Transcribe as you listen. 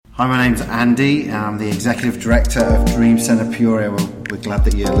Hi, my name's Andy. I'm the Executive Director of Dream Center Peoria. We're glad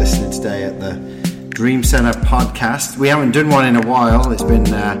that you're listening today at the Dream Center podcast. We haven't done one in a while. It's been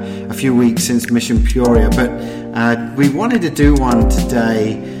a few weeks since Mission Peoria, but we wanted to do one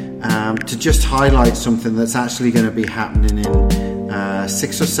today to just highlight something that's actually going to be happening in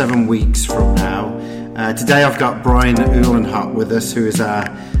 6 or 7 weeks from now. Today I've got Brian Uhlenhaupt with us, who is our...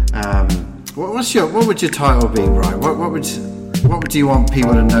 what would your title be, Brian? What do you want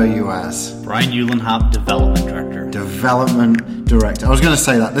people to know you as? Brian Uhlenhaupt, Development Director. Development Director. I was going to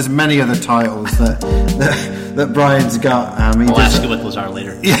say that. There's many other titles that Brian's got. We'll ask you what those are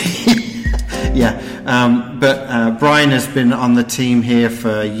later. But Brian has been on the team here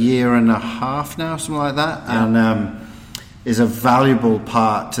for a year and a half now, something like that, and is a valuable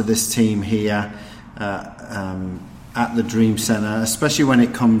part to this team here at the Dream Center, especially when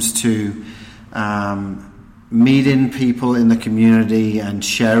it comes to meeting people in the community and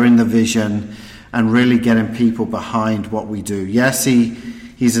sharing the vision and really getting people behind what we do. Yes,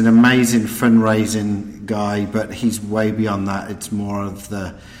 he's an amazing fundraising guy, but he's way beyond that. It's more of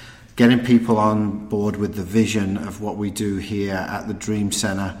the getting people on board with the vision of what we do here at the Dream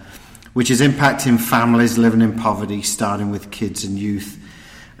Center, which is impacting families living in poverty, starting with kids and youth.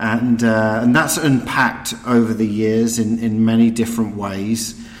 And that's unpacked over the years in many different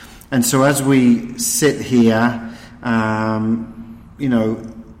ways. And so as we sit here, the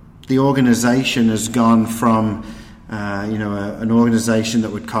organization has gone from, an organization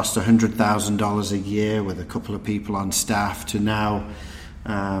that would cost $100,000 a year with a couple of people on staff to now,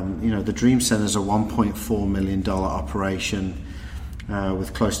 the Dream Center is a $1.4 million operation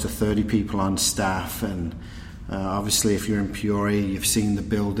with close to 30 people on staff. And obviously, if you're in Peoria, you've seen the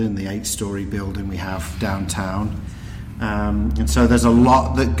building, the 8-story building we have downtown. And so there's a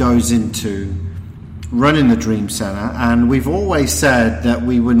lot that goes into running the Dream Center, and we've always said that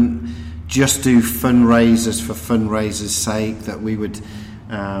we wouldn't just do fundraisers for fundraisers' sake, that we would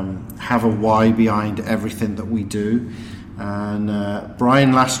have a why behind everything that we do. And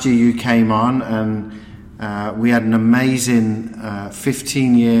Brian, last year you came on, and we had an amazing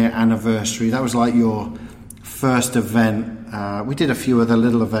 15-year anniversary. That was like your first event. We did a few other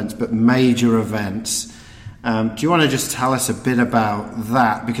little events, but major events. Do you want to just tell us a bit about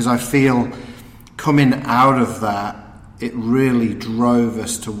that? Because I feel coming out of that, it really drove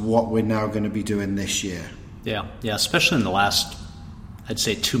us to what we're now going to be doing this year. Yeah, especially in the last, I'd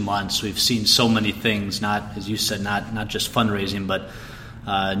say, 2 months, we've seen so many things, not, as you said, not just fundraising, but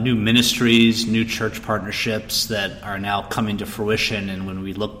new ministries, new church partnerships that are now coming to fruition. And when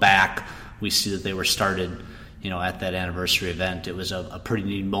we look back, we see that they were started at that anniversary event. It was a pretty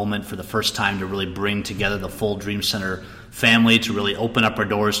neat moment for the first time to really bring together the full Dream Center family, to really open up our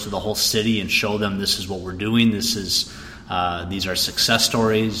doors to the whole city and show them this is what we're doing. These are success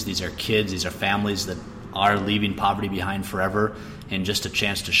stories. These are kids. These are families that are leaving poverty behind forever. And just a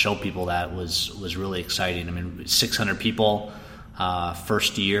chance to show people that was really exciting. I mean, 600 people,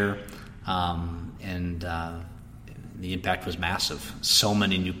 first year, and the impact was massive. So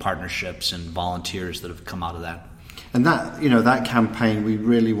many new partnerships and volunteers that have come out of that. And that campaign, we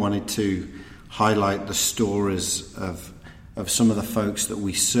really wanted to highlight the stories of some of the folks that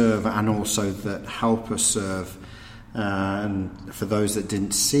we serve and also that help us serve. And for those that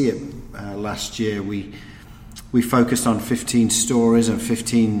didn't see it last year, we focused on 15 stories and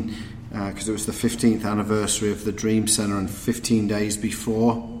 15, because it was the 15th anniversary of the Dream Center, and 15 days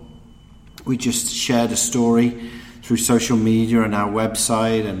before, we just shared a story through social media and our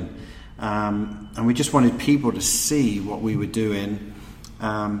website, and we just wanted people to see what we were doing.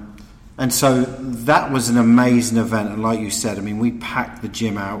 And so that was an amazing event, and like you said, I mean, we packed the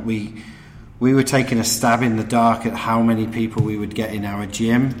gym out. We were taking a stab in the dark at how many people we would get in our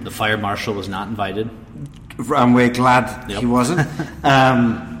gym. The fire marshal was not invited. And we're glad he wasn't.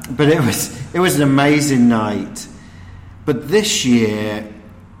 But it was an amazing night. But this year,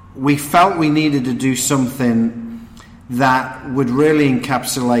 we felt we needed to do something that would really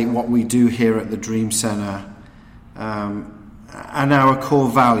encapsulate what we do here at the Dream Center and our core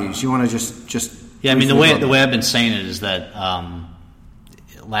values. You want to just I mean, the way I've been saying it is that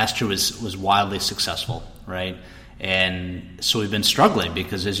last year was wildly successful, right? And so we've been struggling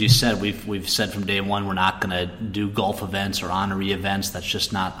because, as you said, we've said from day one we're not going to do golf events or honoree events. That's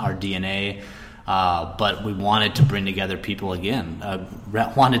just not our DNA. But we wanted to bring together people again.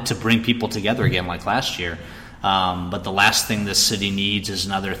 Wanted to bring people together again like last year. But the last thing this city needs is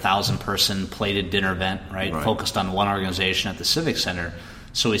another 1,000-person plated dinner event, right? Focused on one organization at the Civic Center.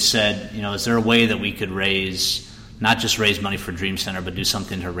 So we said, is there a way that we could raise not just raise money for Dream Center, but do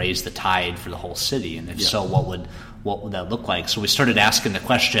something to raise the tide for the whole city? And if so, what would that look like? So we started asking the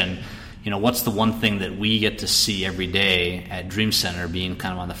question, what's the one thing that we get to see every day at Dream Center, being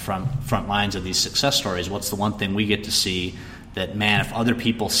kind of on the front lines of these success stories? What's the one thing we get to see that, man, if other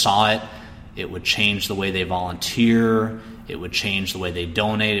people saw it, it would change the way they volunteer, it would change the way they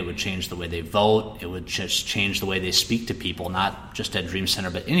donate, it would change the way they vote, it would just change the way they speak to people, not just at Dream Center,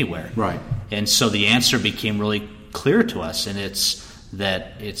 but anywhere. Right. And so the answer became really clear to us, and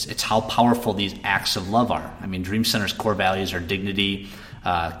it's how powerful these acts of love are. I mean, Dream Center's core values are dignity,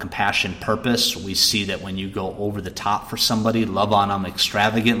 compassion, purpose. We see that when you go over the top for somebody, love on them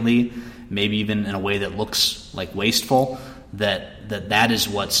extravagantly, maybe even in a way that looks like wasteful, that is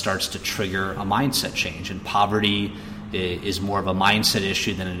what starts to trigger a mindset change. And poverty is more of a mindset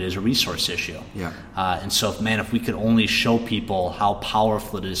issue than it is a resource issue. Yeah. And so, if we could only show people how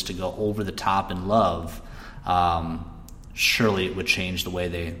powerful it is to go over the top in love, surely it would change the way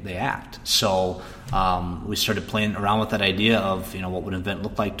they act. So we started playing around with that idea of, what would an event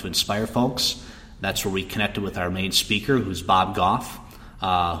look like to inspire folks. That's where we connected with our main speaker, who's Bob Goff,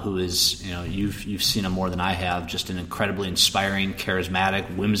 who is, you've seen him more than I have, just an incredibly inspiring,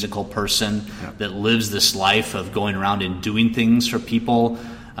 charismatic, whimsical person that lives this life of going around and doing things for people,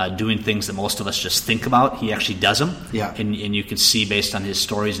 doing things that most of us just think about. He actually does them. Yeah. And you can see based on his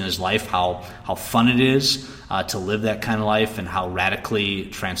stories and his life how fun it is to live that kind of life, and how radically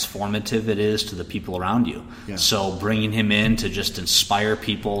transformative it is to the people around you. Yeah. So bringing him in to just inspire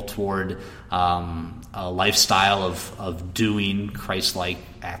people toward a lifestyle of doing Christ-like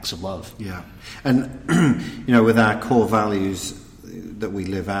acts of love. Yeah. And, with our core values that we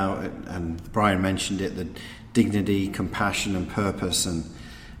live out, and Brian mentioned it, the dignity, compassion, and purpose. And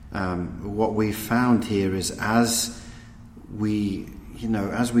what we've found here is as we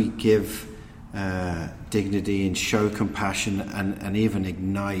give dignity and show compassion and even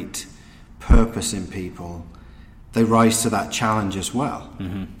ignite purpose in people, they rise to that challenge as well.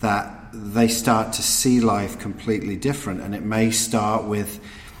 Mm-hmm. That they start to see life completely different. And it may start with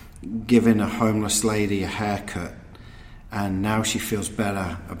giving a homeless lady a haircut, and now she feels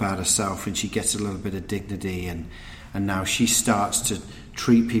better about herself and she gets a little bit of dignity, and now she starts to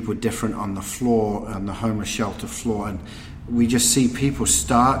treat people different on the floor, on the homeless shelter floor. And we just see people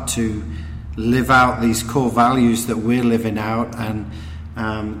start to live out these core values that we're living out.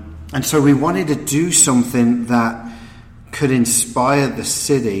 And so we wanted to do something that could inspire the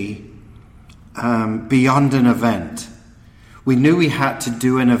city beyond an event. We knew we had to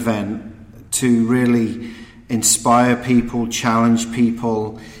do an event to really inspire people, challenge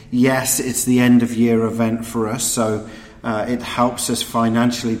people. Yes, it's the end of year event for us, so it helps us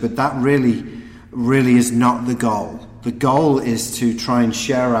financially, but that really is not the goal. The goal is to try and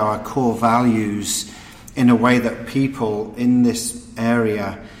share our core values in a way that people in this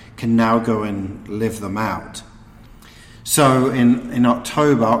area can now go and live them out. So in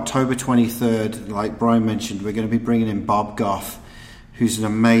October 23rd, like Brian mentioned, we're going to be bringing in Bob Goff, who's an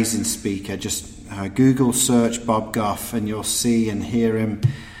amazing speaker. Just Google search Bob Goff and you'll see and hear him.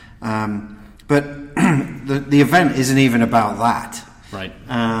 But the event isn't even about that. Right.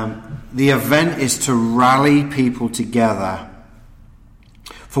 The event is to rally people together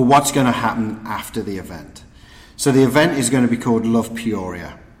for what's going to happen after the event. So the event is going to be called Love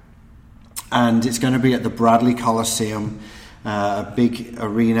Peoria. And it's going to be at the Bradley Coliseum, a big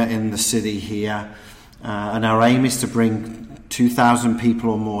arena in the city here. And our aim is to bring 2,000 people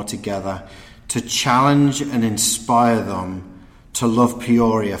or more together to challenge and inspire them to love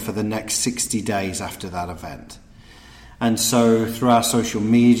Peoria for the next 60 days after that event. And so through our social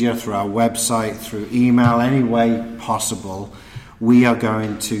media, through our website, through email, any way possible, we are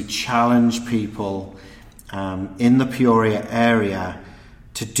going to challenge people in the Peoria area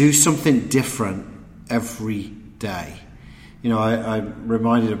to do something different every day. I'm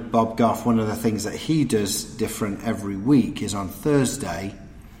reminded of Bob Goff. One of the things that he does different every week is on Thursday.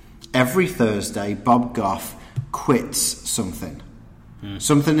 Every Thursday, Bob Goff quits something.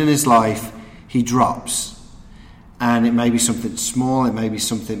 Something in his life he drops. And it may be something small, it may be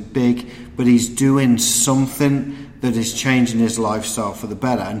something big, but he's doing something that is changing his lifestyle for the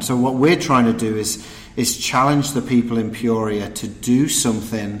better. And so what we're trying to do is challenge the people in Peoria to do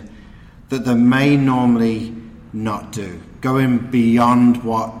something that they may normally not do, going beyond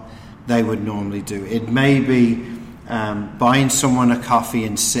what they would normally do. It may be buying someone a coffee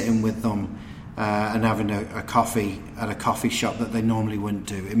and sitting with them and having a coffee at a coffee shop that they normally wouldn't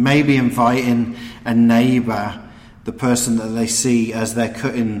do. It may be inviting a neighbour, the person that they see as they're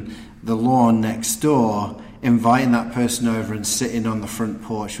cutting the lawn next door, inviting that person over and sitting on the front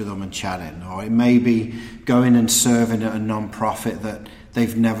porch with them and chatting, or it may be going and serving at a non-profit that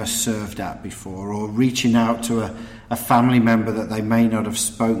they've never served at before, or reaching out to a family member that they may not have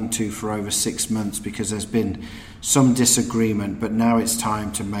spoken to for over 6 months because there's been some disagreement, but now it's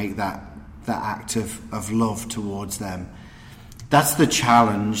time to make that act of love towards them. That's the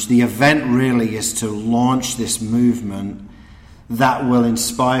challenge. The event really is to launch this movement that will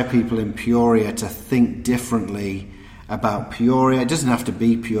inspire people in Peoria to think differently about Peoria. It doesn't have to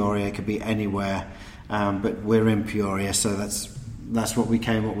be Peoria, it could be anywhere, but we're in Peoria, so that's what we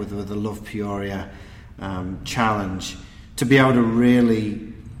came up with the Love Peoria challenge, to be able to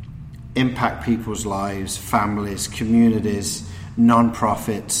really impact people's lives, families, communities,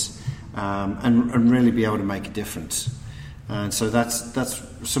 non-profits, and really be able to make a difference. And so that's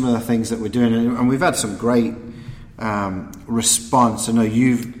some of the things that we're doing, and we've had some great response. I know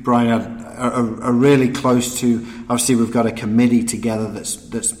you've, Brian, are really close to. Obviously, we've got a committee together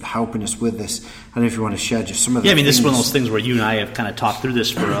that's helping us with this. I don't know if you want to share just some of the things. This is one of things. those things where you and I have kind of talked through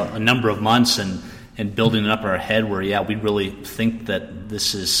this for a number of months and building it up in our head where, we really think that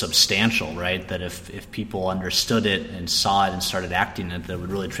this is substantial, right? That if people understood it and saw it and started acting it, that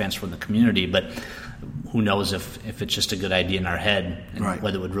would really transform the community. But who knows if it's just a good idea in our head and right.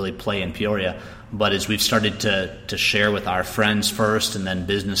 whether it would really play in Peoria. But as we've started to share with our friends first, and then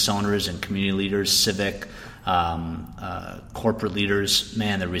business owners and community leaders, civic, corporate leaders,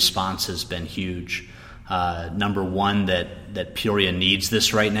 man, the response has been huge. Number one, that Peoria needs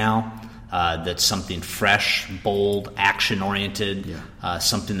this right now. That's something fresh, bold, action-oriented,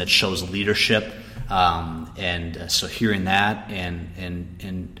 something that shows leadership. So hearing that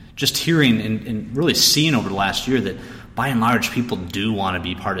and just hearing and really seeing over the last year that by and large people do want to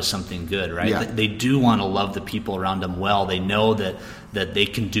be part of something good, right? Yeah. They do want to love the people around them well. They know that they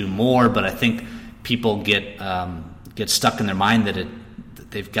can do more, but I think people get stuck in their mind that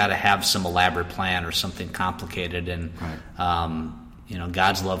they've got to have some elaborate plan or something complicated. And right.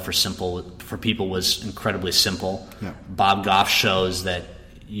 God's love for people was incredibly simple. Yeah. Bob Goff shows that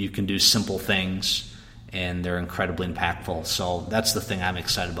you can do simple things and they're incredibly impactful. So that's the thing I'm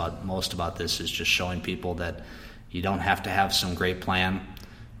excited about most about this, is just showing people that you don't have to have some great plan.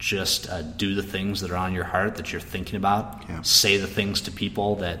 Just do the things that are on your heart, that you're thinking about. Yeah. Say Say the things to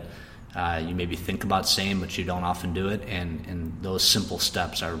people that you maybe think about saying, but you don't often do it. And those simple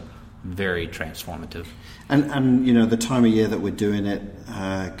steps are very transformative. And the time of year that we're doing it,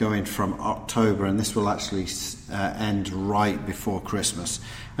 going from October, and this will actually end right before Christmas.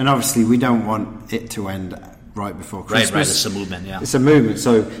 And obviously, we don't want it to end right before Christmas. Right. It's a movement. Yeah, it's a movement.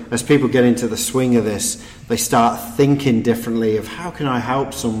 So as people get into the swing of this, they start thinking differently of how can I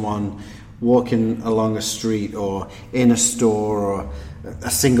help someone walking along a street or in a store, or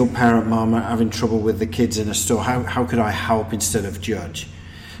a single parent mom having trouble with the kids in a store. How could I help instead of judge?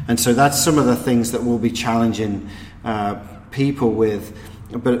 And so that's some of the things that we'll be challenging people with.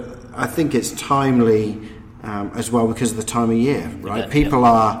 But I think it's timely as well because of the time of year, right? People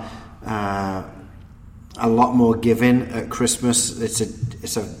are a lot more giving at Christmas.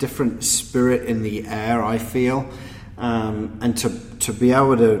 It's a different spirit in the air, I feel. And to be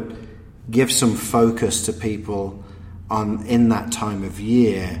able to give some focus to people in that time of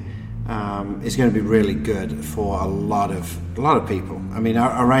year is going to be really good for a lot of people. I mean,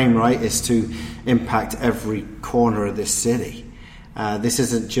 our aim, right, is to impact every corner of this city. This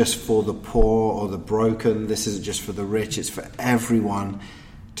isn't just for the poor or the broken. This isn't just for the rich. It's for everyone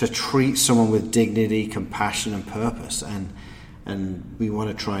to treat someone with dignity, compassion, and purpose. And we want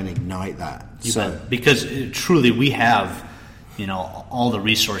to try and ignite that. Because truly, we have all the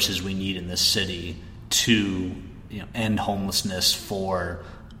resources we need in this city to end homelessness for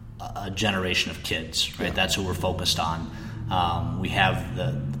a generation of kids, right? Yeah. That's who we're focused on. We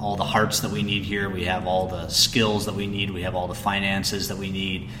have all the hearts that we need here. We have all the skills that we need. We have all the finances that we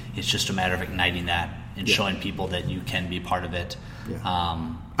need. It's just a matter of igniting that and showing people that you can be part of it.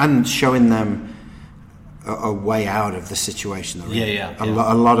 Yeah. And showing them a way out of the situation they're in.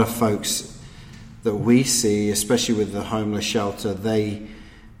 A lot of folks that we see, especially with the homeless shelter, they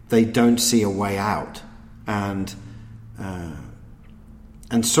don't see a way out. And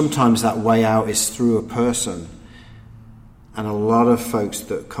sometimes that way out is through a person. And a lot of folks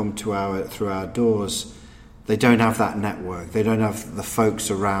that come through our doors, they don't have that network. They don't have the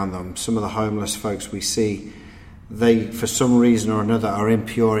folks around them. Some of the homeless folks we see, they, for some reason or another, are in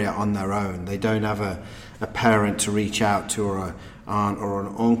Peoria on their own. They don't have a parent to reach out to, or an aunt or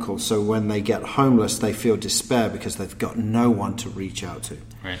an uncle. So when they get homeless, they feel despair because they've got no one to reach out to.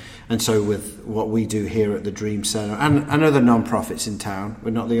 Right. And so with what we do here at the Dream Center and other non-profits in town,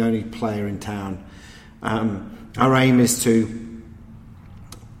 we're not the only player in town Our aim is to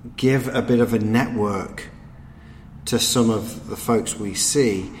give a bit of a network to some of the folks we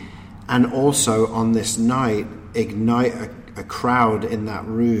see, and also on this night ignite a crowd in that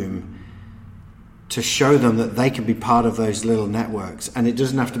room to show them that they can be part of those little networks. And it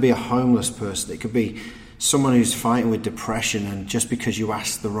doesn't have to be a homeless person. It could be someone who's fighting with depression, and just because you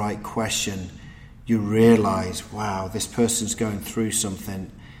ask the right question, you realize, wow, this person's going through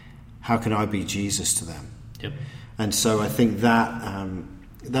something. How can I be Jesus to them? Yep. And so I think that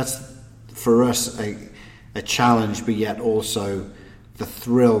that's for us a challenge, but yet also the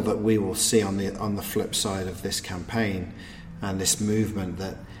thrill that we will see on the flip side of this campaign and this movement,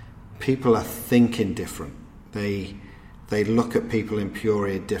 that people are thinking different. They look at people in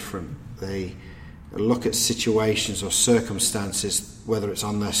Peoria different. They look at situations or circumstances, whether it's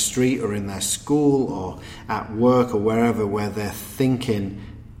on their street or in their school or at work or wherever, where they're thinking,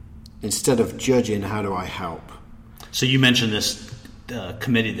 instead of judging, how do I help? So you mentioned this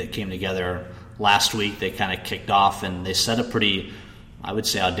committee that came together last week. They kind of kicked off, and they set a pretty, I would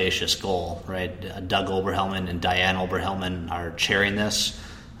say, audacious goal, right? Doug Oberhelman and Diane Oberhelman are chairing this.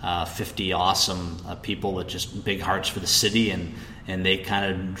 50 awesome people with just big hearts for the city, and they kind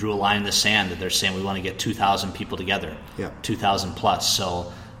of drew a line in the sand that they're saying we want to get 2,000 people together, 2,000 plus.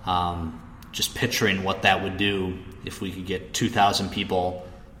 So just picturing what that would do if we could get 2,000 people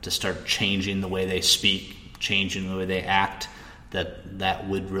to start changing the way they speak, changing the way they act, that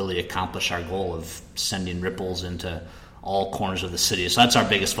would really accomplish our goal of sending ripples into all corners of the city. So that's our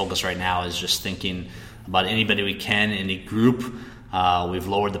biggest focus right now, is just thinking about anybody we can, any group. We've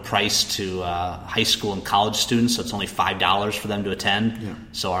lowered the price to high school and college students, so it's only $5 for them to attend. Yeah.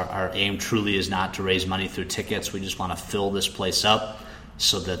 So our aim truly is not to raise money through tickets. We just want to fill this place up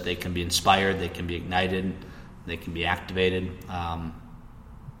so that they can be inspired, they can be ignited, they can be activated.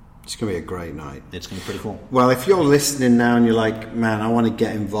 It's going to be a great night. It's going to be pretty cool. Well, if you're listening now and you're like, man, I want to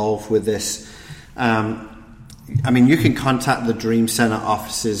get involved with this, you can contact the Dream Center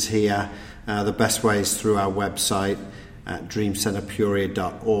offices here. The best way is through our website at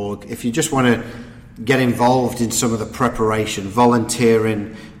dreamcenterpeoria.org. If you just want to get involved in some of the preparation,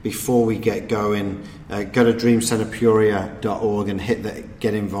 volunteering before we get going, go to dreamcenterpeoria.org and hit the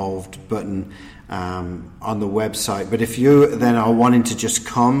Get Involved button on the website. But if you then are wanting to just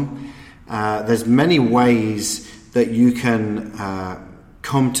come, there's many ways that you can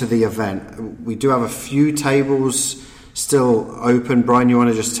come to the event. We do have a few tables still open. Brian, you want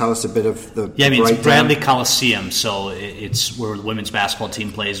to just tell us a bit of the breakdown? It's Bradley Coliseum, so it's where the women's basketball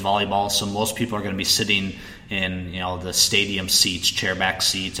team plays volleyball, so most people are going to be sitting in the stadium seats, chairback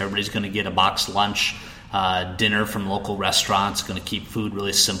seats. Everybody's going to get a boxed lunch, dinner from local restaurants. Going to keep food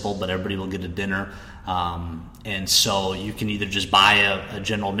really simple, but everybody will get a dinner. And so you can either just buy a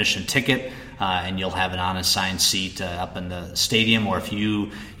general admission ticket, and you'll have an unassigned seat up in the stadium, or if you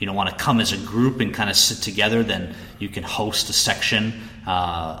want to come as a group and kind of sit together, then you can host a section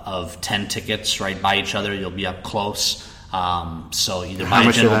of 10 tickets right by each other. You'll be up close. So either buy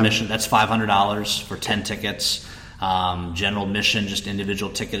a general admission, that's $500 for 10 tickets. General admission, just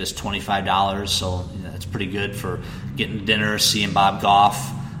individual ticket, is $25. So that's pretty good for getting dinner, seeing Bob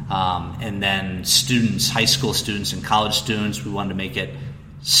Goff. And then students, high school students and college students, we wanted to make it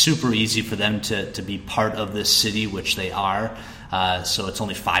super easy for them to be part of this city, which they are. So it's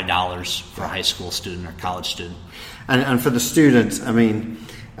only $5 for a high school student or college student. And for the students, one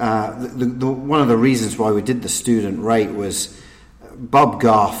of the reasons why we did the student rate was Bob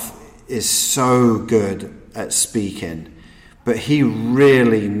Goff is so good at speaking, but he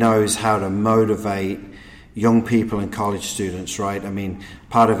really knows how to motivate young people and college students, right?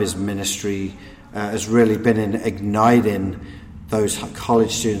 Part of his ministry has really been in igniting those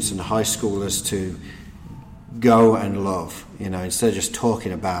college students and high schoolers to go and love, instead of just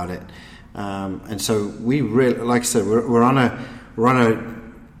talking about it. And so we really, like I said, we're on a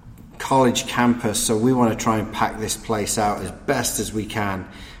college campus, so we want to try and pack this place out as best as we can.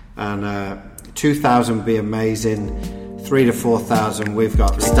 And 2,000 would be amazing. 3,000 to 4,000, we've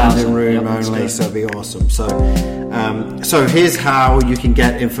got standing room only, so it'd be awesome. So here's how you can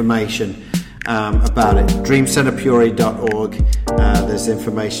get information about it. dreamcenterpeoria.org. There's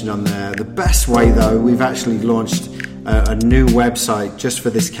information on there. The best way, though, we've actually launched a new website just for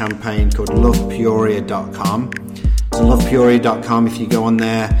this campaign called lovepeoria.com. So lovepeoria.com, if you go on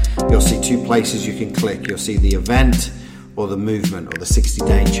there, you'll see two places you can click. You'll see the event or the movement or the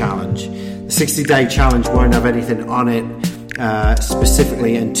 60-day challenge. The 60-day challenge won't have anything on it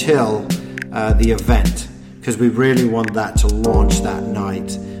specifically until the event, because we really want that to launch that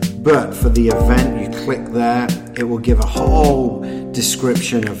night. But for the event, you click there it will give a whole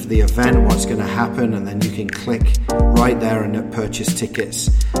description of the event, what's going to happen, and then you can click right there and purchase tickets.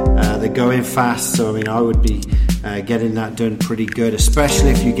 They're going fast, so I would be getting that done pretty good,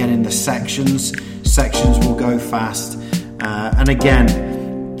 especially if you get in the sections. Sections will go fast, and again,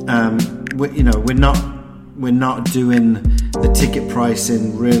 we're not doing the ticket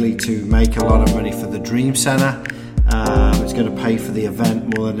pricing really to make a lot of money for the Dream Center. It's going to pay for the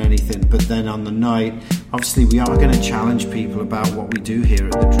event more than anything. But then on the night, obviously we are going to challenge people about what we do here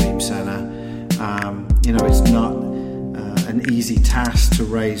at the Dream Center. It's not an easy task to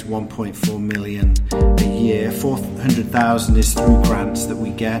raise $1.4 million a year. $400,000 is through grants that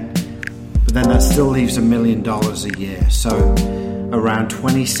we get, but then that still leaves $1 million a year. So around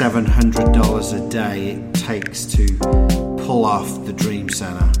 $2,700 a day it takes to pull off the Dream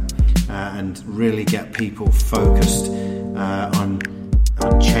Center and really get people focused on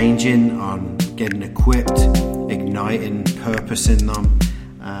changing, on getting equipped, igniting purpose in them.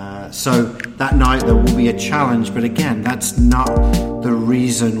 So that night there will be a challenge, but again, that's not the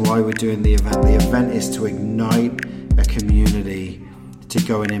reason why we're doing the event. The event is to ignite a community to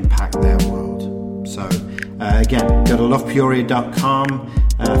go and impact their world. So again, go to lovepeoria.com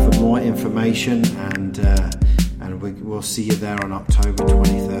for more information, and we'll see you there on October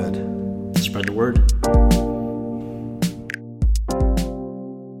 23rd. Spread the word.